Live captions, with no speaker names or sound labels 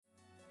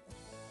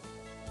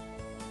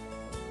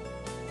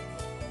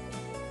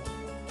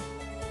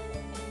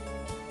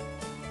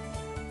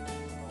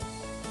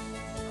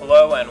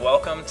Hello and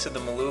welcome to the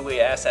Mullooly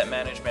Asset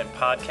Management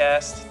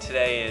podcast.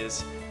 Today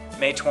is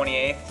May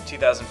 28th,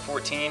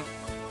 2014.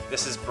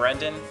 This is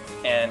Brendan,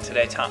 and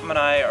today Tom and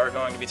I are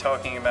going to be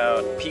talking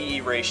about PE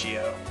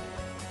ratio.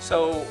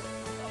 So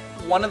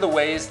one of the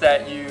ways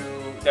that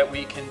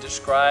we can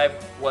describe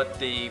what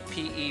the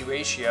PE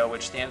ratio,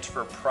 which stands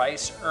for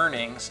price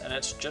earnings, and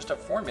it's just a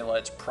formula,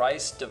 it's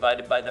price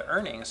divided by the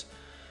earnings.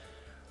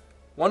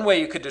 One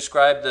way you could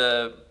describe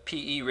the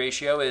PE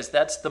ratio is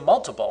that's the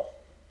multiple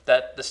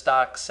that the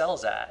stock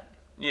sells at.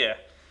 Yeah.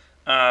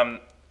 And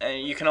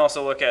you can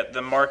also look at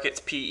the market's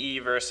PE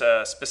versus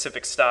a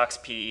specific stock's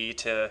PE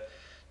to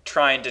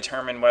try and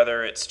determine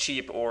whether it's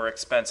cheap or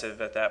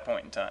expensive at that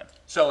point in time.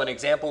 So an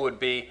example would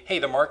be, hey,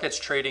 the market's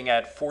trading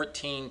at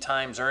 14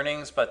 times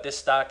earnings, but this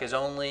stock is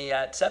only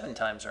at 7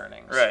 times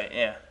earnings. Right,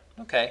 yeah.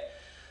 Okay.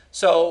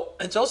 So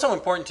it's also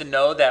important to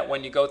know that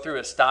when you go through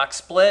a stock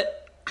split,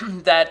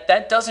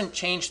 that doesn't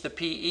change the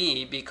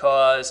PE,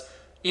 because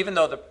even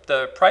though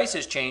the price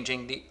is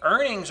changing, the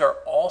earnings are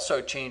also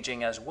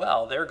changing as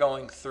well. They're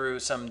going through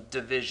some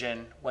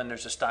division when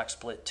there's a stock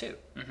split too.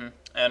 Mm-hmm.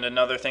 And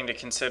another thing to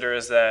consider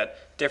is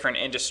that different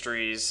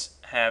industries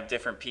have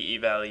different PE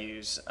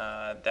values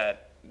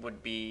that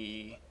would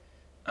be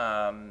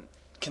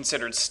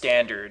considered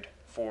standard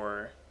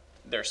for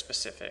their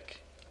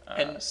specific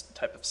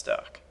type of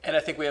stock. And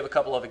I think we have a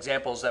couple of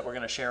examples that we're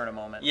going to share in a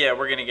moment. Yeah,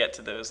 we're going to get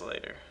to those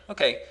later.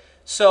 Okay,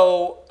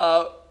 so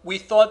we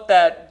thought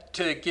that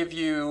to give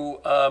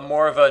you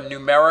more of a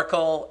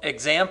numerical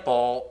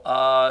example,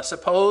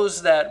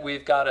 suppose that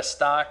we've got a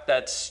stock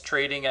that's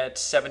trading at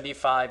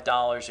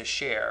 $75 a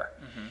share.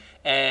 Mm-hmm.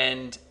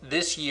 And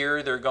this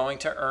year they're going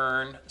to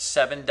earn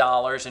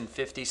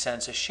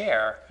 $7.50 a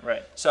share.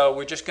 Right. So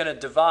we're just going to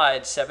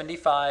divide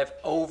 75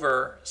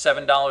 over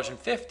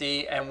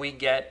 $7.50 and we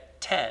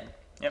get 10.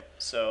 Yep,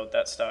 so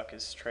that stock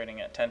is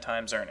trading at 10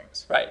 times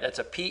earnings. Right, that's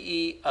a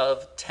PE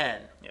of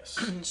 10. Yes.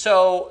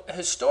 So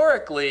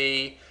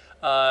historically,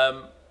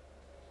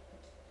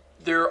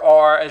 there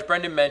are, as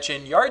Brendan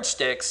mentioned,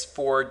 yardsticks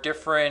for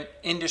different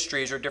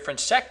industries or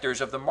different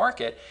sectors of the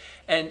market.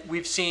 And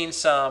we've seen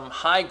some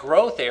high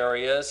growth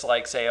areas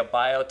like, say, a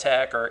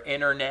biotech or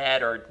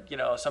internet or,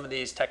 some of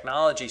these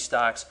technology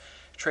stocks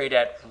trade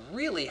at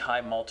really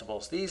high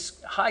multiples. These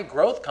high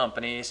growth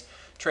companies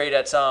trade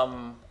at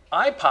some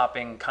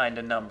eye-popping kind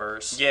of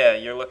numbers. Yeah,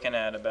 you're looking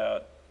at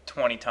about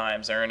 20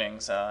 times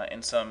earnings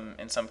in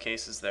some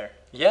cases there.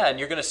 Yeah, and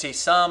you're going to see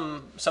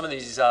some of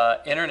these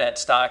internet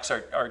stocks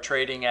are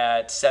trading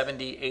at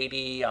 70,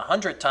 80,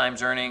 100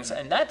 times earnings,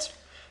 and that's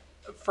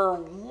for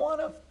one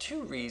of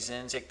two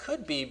reasons. It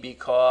could be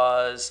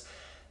because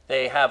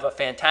they have a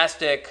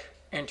fantastic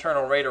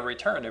internal rate of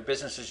return. Their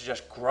business is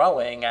just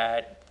growing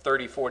at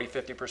 30, 40,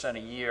 50% a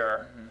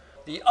year. Mm-hmm.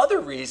 The other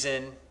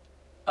reason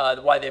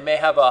why they may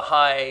have a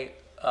high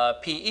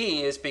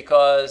PE is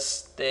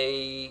because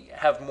they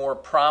have more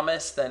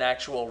promise than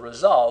actual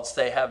results.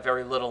 They have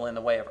very little in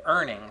the way of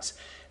earnings,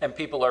 and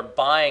people are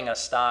buying a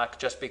stock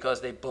just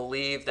because they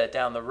believe that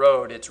down the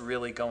road it's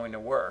really going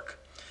to work.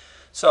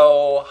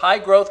 So high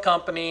growth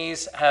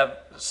companies have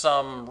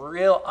some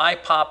real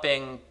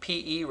eye-popping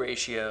PE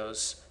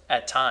ratios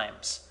at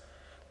times.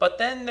 But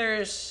then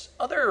there's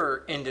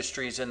other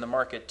industries in the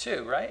market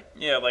too, right?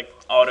 Yeah, like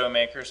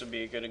automakers would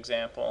be a good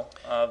example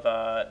of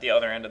the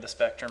other end of the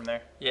spectrum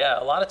there. Yeah,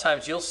 a lot of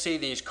times you'll see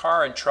these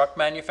car and truck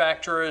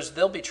manufacturers,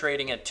 they'll be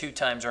trading at 2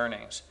 times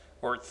earnings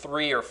or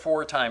 3 or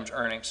 4 times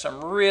earnings,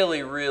 some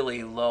really,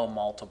 really low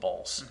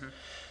multiples. Mm-hmm.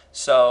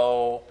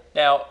 So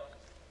now,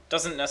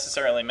 doesn't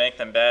necessarily make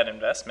them bad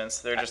investments.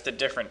 They're just a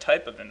different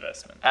type of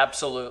investment.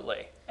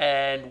 Absolutely.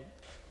 And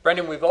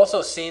Brendan, we've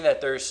also seen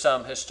that there's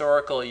some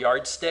historical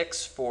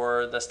yardsticks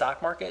for the stock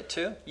market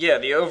too. Yeah,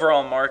 the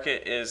overall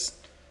market is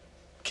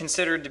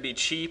considered to be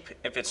cheap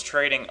if it's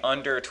trading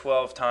under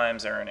 12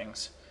 times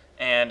earnings.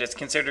 And it's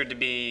considered to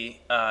be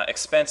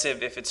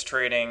expensive if it's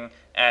trading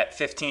at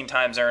 15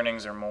 times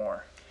earnings or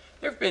more.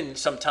 There have been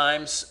some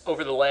times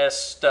over the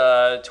last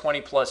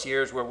 20 plus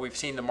years where we've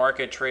seen the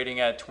market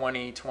trading at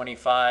 20,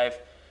 25,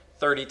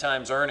 30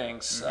 times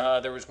earnings.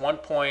 Mm-hmm. There was one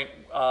point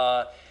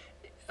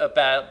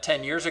about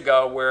 10 years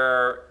ago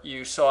where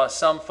you saw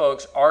some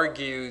folks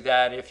argue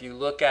that if you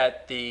look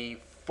at the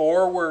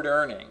forward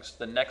earnings,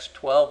 the next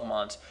 12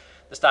 months,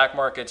 the stock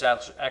market's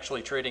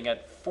actually trading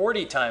at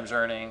 40 times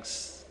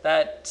earnings.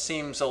 That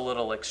seems a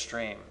little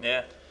extreme.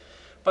 Yeah.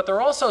 But there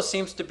also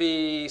seems to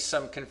be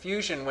some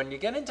confusion when you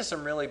get into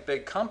some really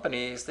big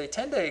companies. They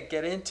tend to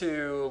get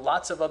into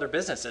lots of other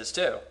businesses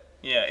too.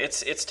 Yeah,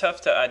 it's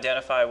tough to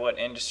identify what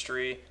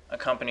industry a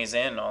company's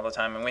in all the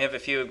time, and we have a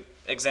few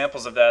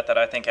examples of that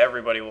I think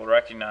everybody will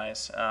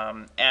recognize.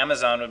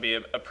 Amazon would be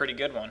a pretty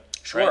good one.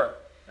 Sure.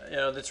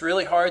 Right? It's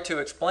really hard to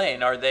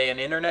explain. Are they an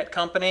internet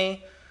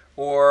company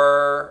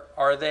or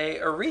are they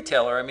a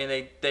retailer? I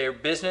mean, their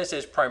business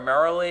is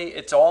primarily,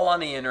 it's all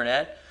on the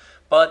internet,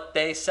 but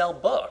they sell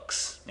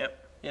books. Yep.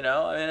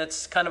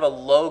 It's kind of a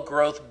low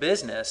growth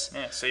business.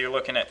 Yeah, so you're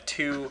looking at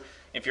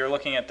if you're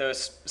looking at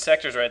those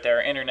sectors right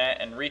there, internet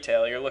and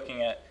retail, you're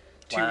looking at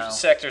two Wow.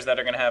 sectors that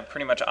are going to have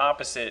pretty much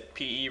opposite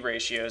PE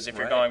ratios if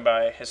you're Right. going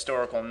by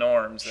historical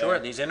norms. Sure, there.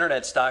 these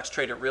internet stocks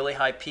trade at really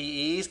high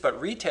PEs, but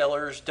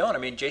retailers don't. I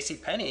mean,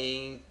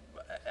 JCPenney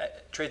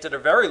trades at a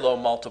very low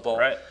multiple.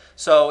 Right.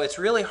 So it's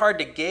really hard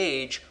to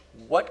gauge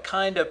what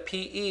kind of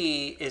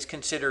PE is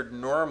considered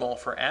normal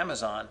for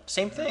Amazon.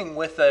 Same thing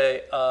with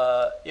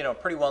a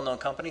pretty well-known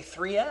company,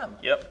 3M.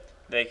 Yep.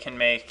 They can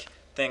make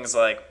things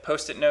like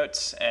Post-it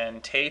notes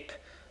and tape,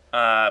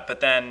 but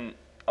then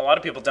a lot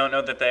of people don't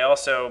know that they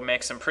also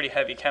make some pretty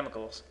heavy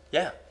chemicals.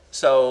 Yeah.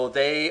 So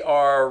they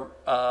are,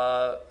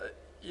 a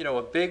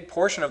big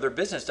portion of their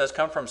business does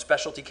come from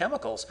specialty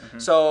chemicals.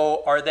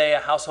 So are they a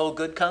household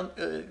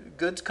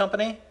goods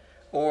company,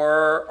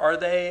 or are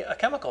they a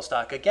chemical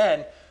stock?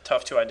 Again,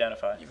 Tough to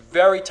identify.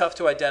 very tough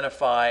to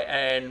identify,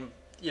 and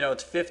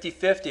it's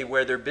 50-50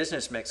 where their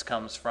business mix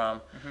comes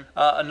from.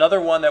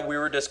 Another one that we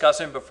were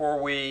discussing before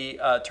we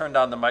turned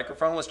on the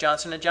microphone was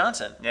Johnson &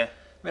 Johnson. Yeah. I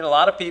mean, a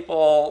lot of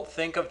people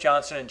think of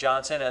Johnson &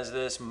 Johnson as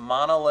this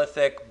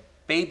monolithic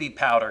baby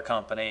powder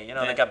company.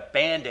 Yeah. They got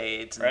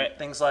Band-Aids and Right.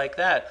 things like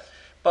that.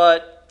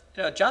 But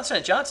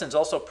Johnson & Johnson's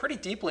also pretty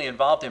deeply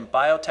involved in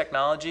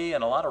biotechnology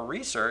and a lot of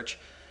research.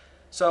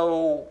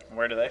 So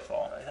Where do they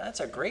fall?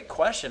 that's a great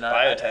question.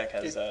 Biotech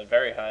has a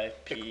very high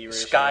PE ratio.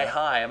 Sky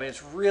high. I mean,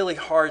 it's really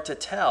hard to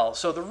tell.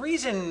 So the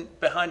reason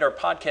behind our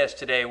podcast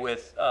today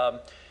with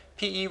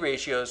PE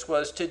ratios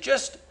was to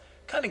just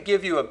kind of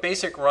give you a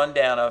basic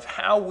rundown of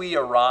how we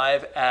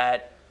arrive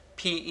at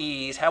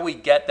PEs, how we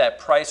get that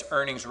price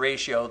earnings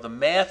ratio, the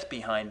math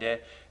behind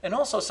it, and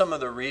also some of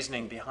the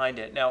reasoning behind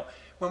it. Now,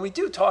 when we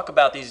do talk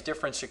about these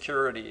different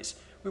securities,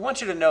 we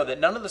want you to know that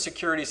none of the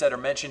securities that are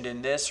mentioned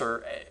in this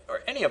or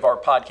any of our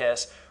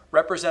podcasts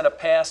represent a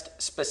past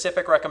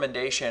specific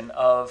recommendation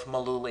of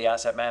Mullooly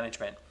Asset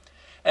Management.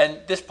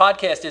 And this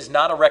podcast is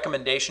not a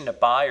recommendation to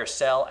buy or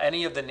sell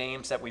any of the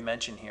names that we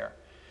mention here.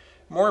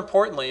 More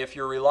importantly, if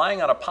you're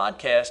relying on a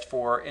podcast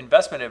for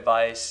investment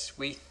advice,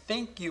 we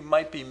think you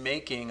might be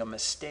making a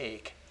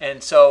mistake.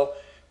 And so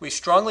we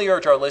strongly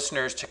urge our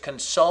listeners to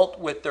consult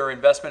with their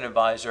investment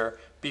advisor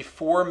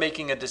before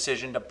making a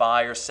decision to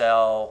buy or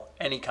sell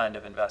any kind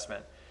of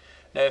investment.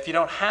 Now, if you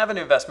don't have an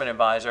investment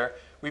advisor,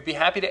 we'd be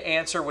happy to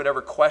answer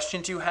whatever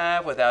questions you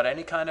have without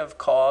any kind of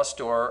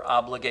cost or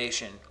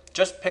obligation.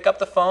 Just pick up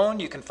the phone.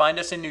 You can find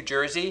us in New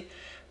Jersey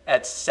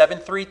at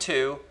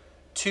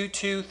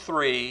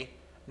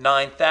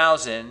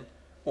 732-223-9000,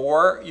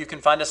 or you can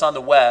find us on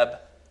the web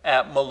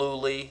at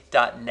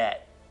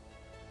mullooly.net.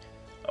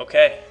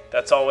 Okay,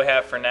 that's all we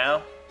have for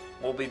now.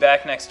 We'll be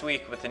back next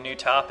week with a new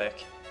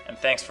topic, and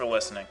thanks for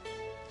listening.